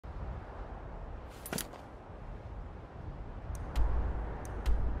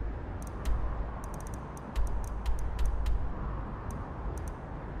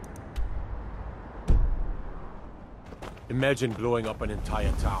Imagine blowing up an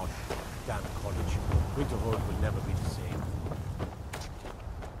entire town. Damn college. Winterhold will never be the same.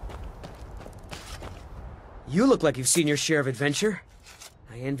 You look like you've seen your share of adventure.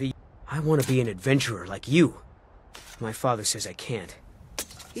 I envy you. I want to be an adventurer like you. My father says I can't.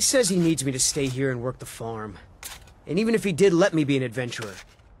 He says he needs me to stay here and work the farm. And even if he did let me be an adventurer,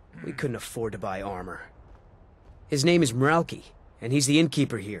 we couldn't afford to buy armor. His name is Mralki, and he's the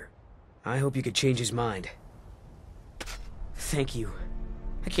innkeeper here. I hope you could change his mind. Thank you.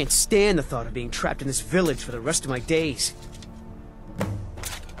 I can't stand the thought of being trapped in this village for the rest of my days.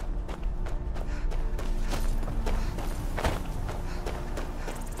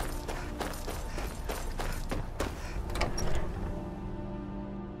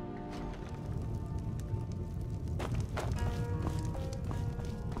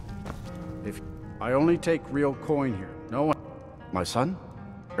 I only take real coin here. No one... My son?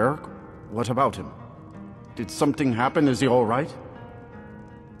 Erik? What about him? Did something happen? Is he all right?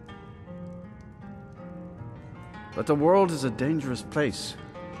 But the world is a dangerous place.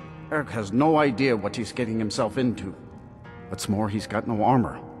 Erik has no idea what he's getting himself into. What's more, he's got no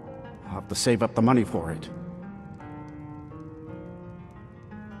armor. I'll have to save up the money for it.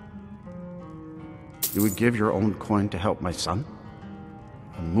 You would give your own coin to help my son?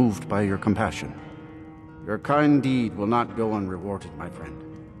 I'm moved by your compassion. Your kind deed will not go unrewarded, my friend.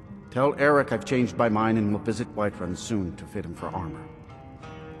 Tell Erik I've changed my mind and will visit Whiterun soon to fit him for armor.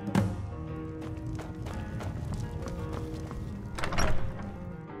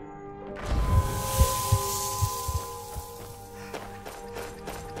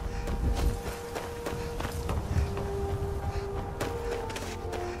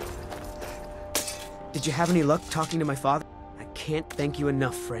 Did you have any luck talking to my father? I can't thank you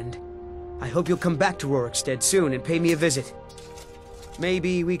enough, friend. I hope you'll come back to Rorikstead soon and pay me a visit.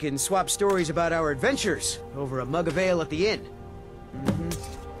 Maybe we can swap stories about our adventures over a mug of ale at the inn.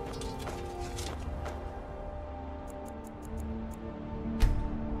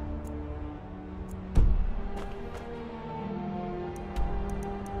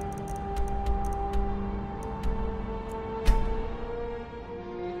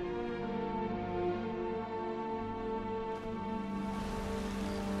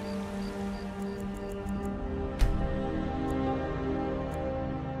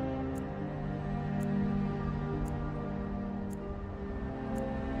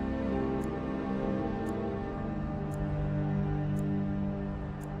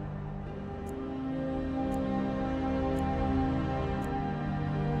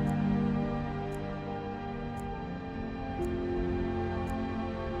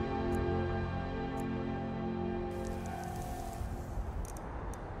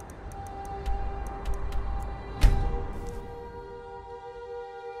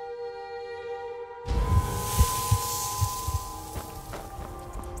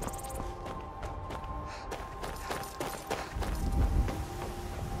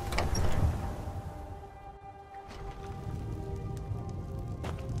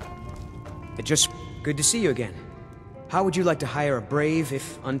 It's just good to see you again. How would you like to hire a brave,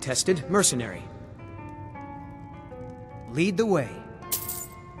 if untested, mercenary? Lead the way.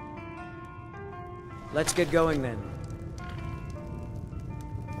 Let's get going then.